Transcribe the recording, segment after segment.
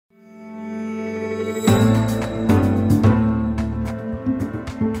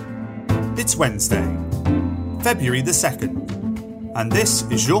It's Wednesday, February the 2nd, and this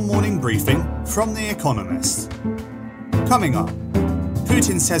is your morning briefing from The Economist. Coming up,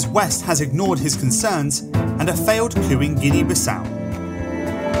 Putin says West has ignored his concerns and a failed coup in Guinea-Bissau.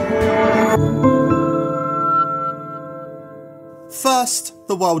 First,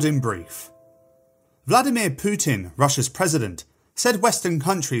 the world in brief. Vladimir Putin, Russia's president, said Western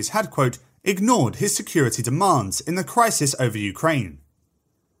countries had, quote, ignored his security demands in the crisis over Ukraine.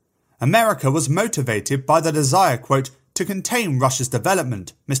 America was motivated by the desire, quote, to contain Russia's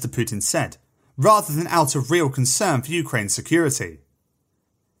development, Mr. Putin said, rather than out of real concern for Ukraine's security.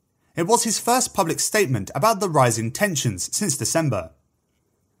 It was his first public statement about the rising tensions since December.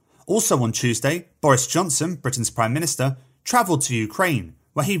 Also on Tuesday, Boris Johnson, Britain's Prime Minister, travelled to Ukraine,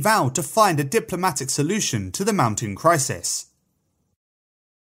 where he vowed to find a diplomatic solution to the mounting crisis.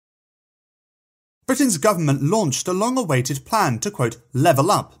 Britain's government launched a long-awaited plan to, quote,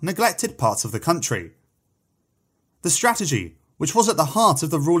 level up neglected parts of the country. The strategy, which was at the heart of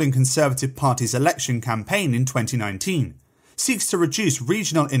the ruling Conservative Party's election campaign in 2019, seeks to reduce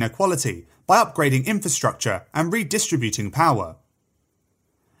regional inequality by upgrading infrastructure and redistributing power.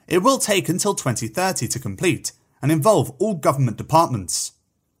 It will take until 2030 to complete and involve all government departments.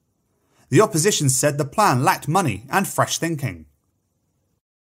 The opposition said the plan lacked money and fresh thinking.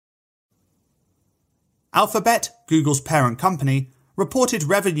 Alphabet, Google's parent company, reported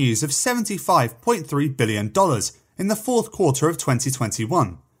revenues of $75.3 billion in the fourth quarter of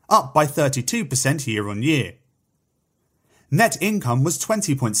 2021, up by 32% year-on-year. Net income was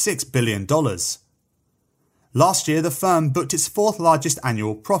 $20.6 billion. Last year, the firm booked its fourth largest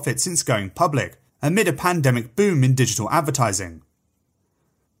annual profit since going public, amid a pandemic boom in digital advertising.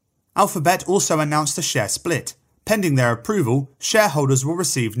 Alphabet also announced a share split. Pending their approval, shareholders will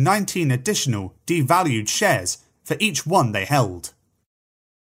receive 19 additional devalued shares for each one they held.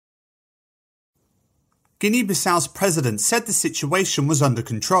 Guinea-Bissau's president said the situation was under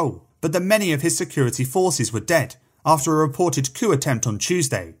control, but that many of his security forces were dead after a reported coup attempt on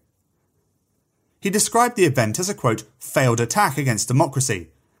Tuesday. He described the event as a, quote, failed attack against democracy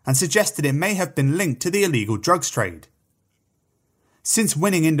and suggested it may have been linked to the illegal drugs trade. Since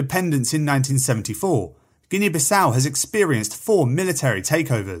winning independence in 1974, Guinea-Bissau has experienced 4 military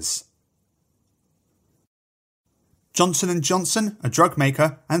takeovers. Johnson & Johnson, a drug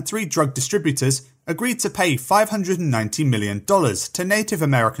maker, and 3 drug distributors agreed to pay $590 million to Native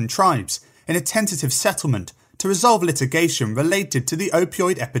American tribes in a tentative settlement to resolve litigation related to the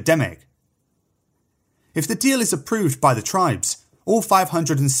opioid epidemic. If the deal is approved by the tribes, all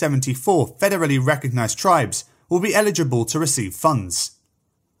 574 federally recognized tribes will be eligible to receive funds.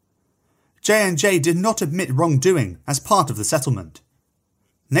 J&J did not admit wrongdoing as part of the settlement.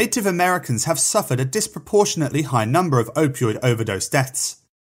 Native Americans have suffered a disproportionately high number of opioid overdose deaths.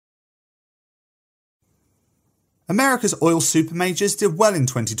 America's oil supermajors did well in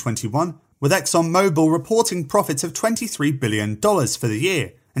 2021, with ExxonMobil reporting profits of $23 billion for the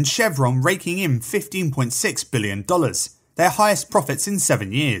year and Chevron raking in $15.6 billion, their highest profits in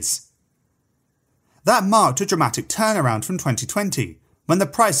 7 years. That marked a dramatic turnaround from 2020, when the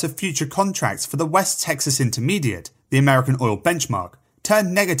price of future contracts for the West Texas Intermediate, the American oil benchmark,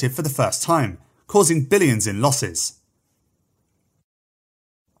 turned negative for the first time, causing billions in losses.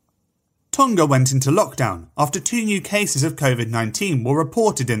 Tonga went into lockdown after 2 new cases of COVID-19 were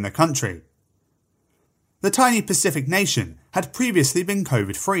reported in the country. The tiny Pacific nation had previously been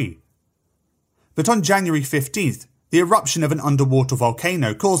COVID-free. But on January 15th, the eruption of an underwater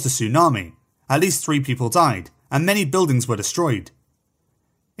volcano caused a tsunami. At least 3 people died, and many buildings were destroyed.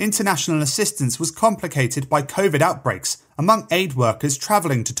 International assistance was complicated by COVID outbreaks among aid workers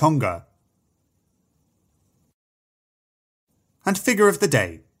travelling to Tonga. And figure of the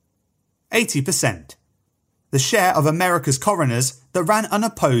day: 80%. The share of America's coroners that ran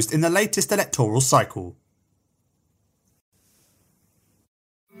unopposed in the latest electoral cycle.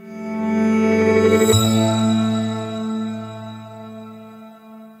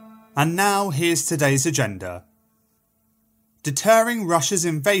 And now here's today's agenda. Deterring Russia's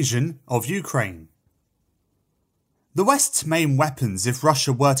invasion of Ukraine. The West's main weapons if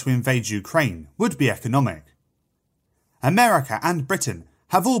Russia were to invade Ukraine would be economic. America and Britain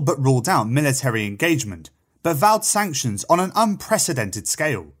have all but ruled out military engagement, but vowed sanctions on an unprecedented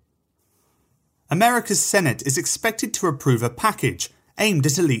scale. America's Senate is expected to approve a package aimed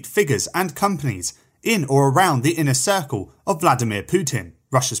at elite figures and companies in or around the inner circle of Vladimir Putin,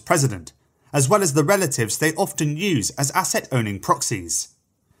 Russia's president, as well as the relatives they often use as asset-owning proxies.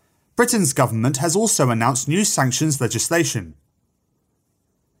 Britain's government has also announced new sanctions legislation.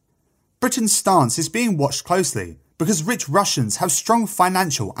 Britain's stance is being watched closely, because rich Russians have strong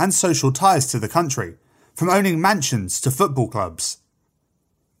financial and social ties to the country, from owning mansions to football clubs.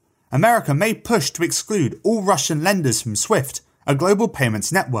 America may push to exclude all Russian lenders from SWIFT, a global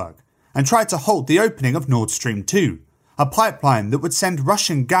payments network, and try to halt the opening of Nord Stream 2, a pipeline that would send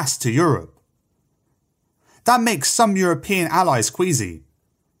Russian gas to Europe. That makes some European allies queasy.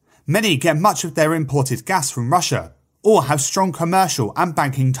 Many get much of their imported gas from Russia, or have strong commercial and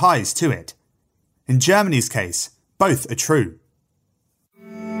banking ties to it. In Germany's case, both are true.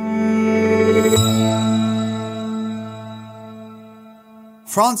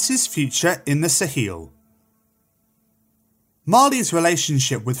 France's future in the Sahel. Mali's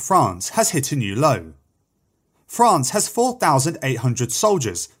relationship with France has hit a new low. France has 4,800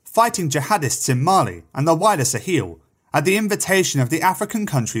 soldiers fighting jihadists in Mali and the wider Sahel at the invitation of the African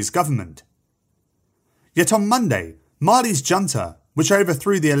country's government. Yet on Monday, Mali's junta, which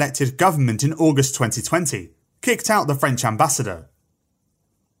overthrew the elected government in August 2020, kicked out the French ambassador.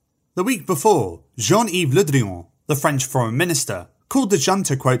 The week before, Jean-Yves Le Drian, the French foreign minister, called the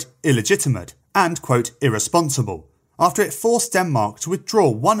junta, quote, illegitimate and, quote, irresponsible, after it forced Denmark to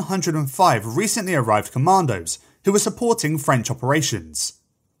withdraw 105 recently arrived commandos who were supporting French operations.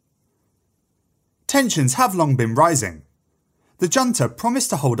 Tensions have long been rising. The junta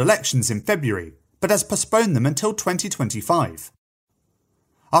promised to hold elections in February, but has postponed them until 2025.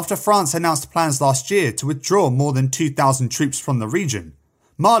 After France announced plans last year to withdraw more than 2,000 troops from the region,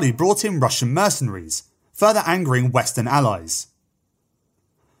 Mali brought in Russian mercenaries, further angering Western allies.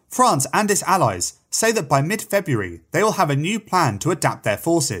 France and its allies say that by mid-February they will have a new plan to adapt their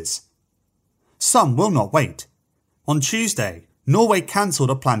forces. Some will not wait. On Tuesday, Norway cancelled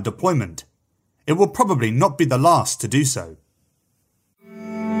a planned deployment. It will probably not be the last to do so.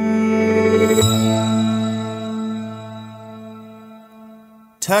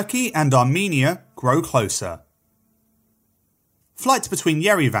 Turkey and Armenia grow closer. Flights between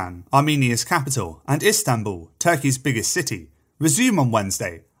Yerevan, Armenia's capital, and Istanbul, Turkey's biggest city, resume on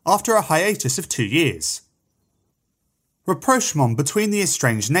Wednesday after a hiatus of 2 years. Rapprochement between the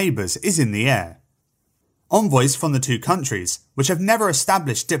estranged neighbours is in the air. Envoys from the two countries, which have never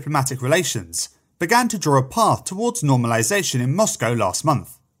established diplomatic relations, began to draw a path towards normalisation in Moscow last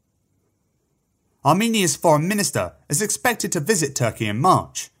month. Armenia's foreign minister is expected to visit Turkey in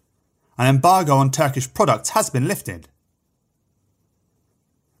March. An embargo on Turkish products has been lifted.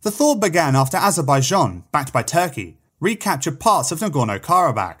 The thaw began after Azerbaijan, backed by Turkey, recaptured parts of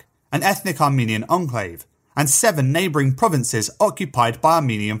Nagorno-Karabakh, an ethnic Armenian enclave, and 7 neighbouring provinces occupied by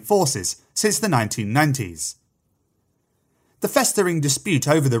Armenian forces since the 1990s. The festering dispute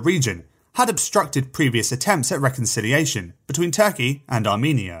over the region had obstructed previous attempts at reconciliation between Turkey and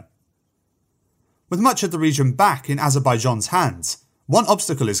Armenia. With much of the region back in Azerbaijan's hands, one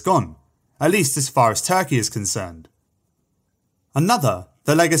obstacle is gone, at least as far as Turkey is concerned. Another,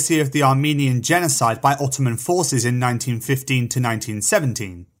 the legacy of the Armenian genocide by Ottoman forces in 1915 to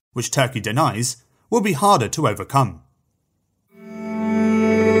 1917, which Turkey denies, will be harder to overcome.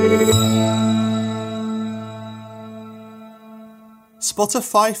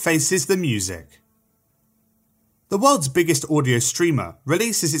 Spotify faces the music. The world's biggest audio streamer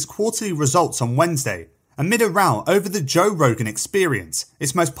releases its quarterly results on Wednesday amid a row over the Joe Rogan Experience,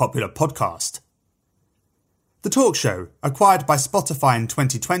 its most popular podcast. The talk show, acquired by Spotify in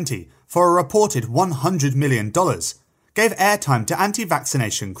 2020 for a reported $100 million, gave airtime to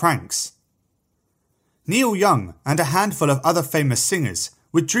anti-vaccination cranks. Neil Young and a handful of other famous singers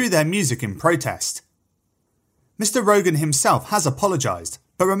withdrew their music in protest. Mr. Rogan himself has apologised,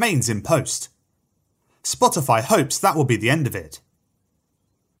 but remains in post. Spotify hopes that will be the end of it.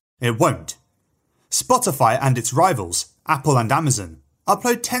 It won't. Spotify and its rivals, Apple and Amazon,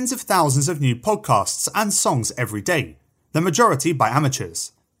 upload tens of thousands of new podcasts and songs every day, the majority by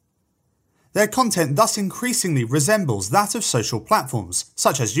amateurs. Their content thus increasingly resembles that of social platforms,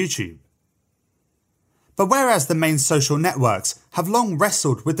 such as YouTube. But whereas the main social networks have long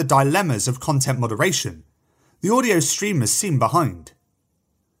wrestled with the dilemmas of content moderation, the audio streamers seem behind.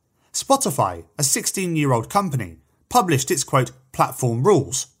 Spotify, a 16-year-old company, published its, quote, platform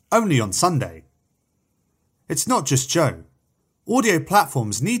rules only on Sunday. It's not just Joe. Audio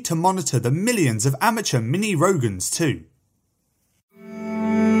platforms need to monitor the millions of amateur mini Rogans too.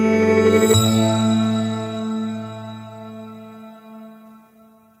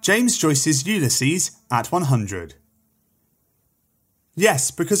 James Joyce's Ulysses at 100.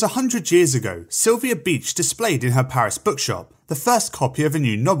 Yes, because 100 years ago, Sylvia Beach displayed in her Paris bookshop the first copy of a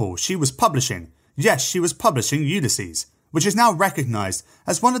new novel she was publishing. Yes, she was publishing Ulysses, which is now recognised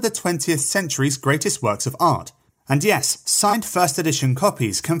as one of the 20th century's greatest works of art. And yes, signed first edition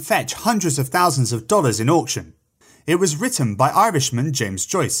copies can fetch hundreds of thousands of dollars in auction. It was written by Irishman James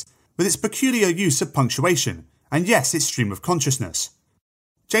Joyce, with its peculiar use of punctuation, and yes, its stream of consciousness.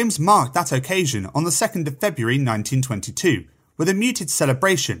 James marked that occasion on the 2nd of February 1922 with a muted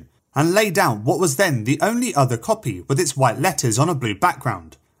celebration and laid out what was then the only other copy with its white letters on a blue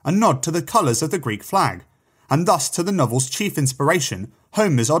background, a nod to the colours of the Greek flag, and thus to the novel's chief inspiration,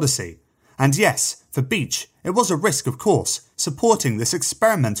 Homer's Odyssey. And yes, for Beach, it was a risk of course, supporting this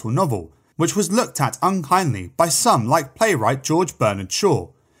experimental novel, which was looked at unkindly by some like playwright George Bernard Shaw,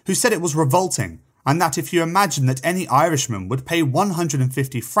 who said it was revolting, and that if you imagine that any Irishman would pay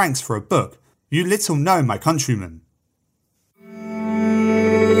 150 francs for a book, you little know my countrymen.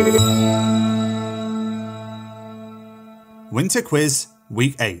 Winter Quiz,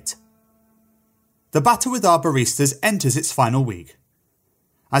 Week 8. The Battle with Our Baristas enters its final week.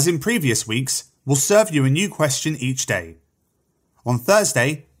 As in previous weeks, we'll serve you a new question each day. On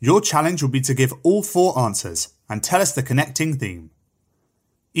Thursday, your challenge will be to give all 4 answers and tell us the connecting theme.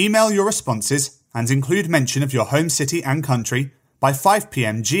 Email your responses and include mention of your home city and country by 5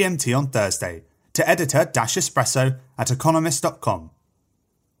 p.m. GMT on Thursday to editor-espresso@economist.com.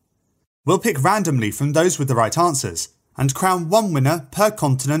 We'll pick randomly from those with the right answers and crown one winner per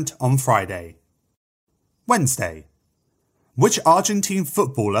continent on Friday. Wednesday. Which Argentine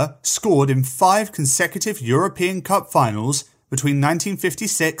footballer scored in 5 consecutive European Cup finals between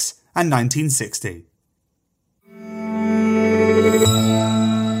 1956 and 1960?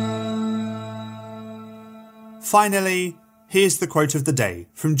 Finally, here's the quote of the day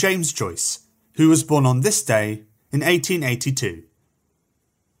from James Joyce, who was born on this day in 1882.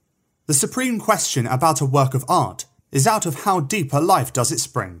 The supreme question about a work of art is out of how deep a life does it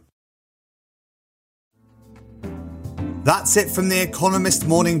spring. That's it from The Economist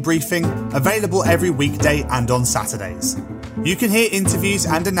Morning Briefing, available every weekday and on Saturdays. You can hear interviews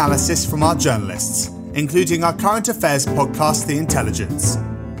and analysis from our journalists, including our current affairs podcast, The Intelligence,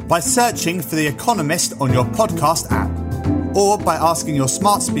 by searching for The Economist on your podcast app, or by asking your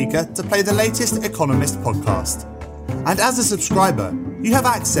smart speaker to play the latest Economist podcast. And as a subscriber, you have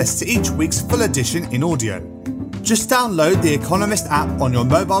access to each week's full edition in audio. Just download the Economist app on your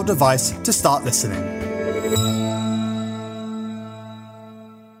mobile device to start listening.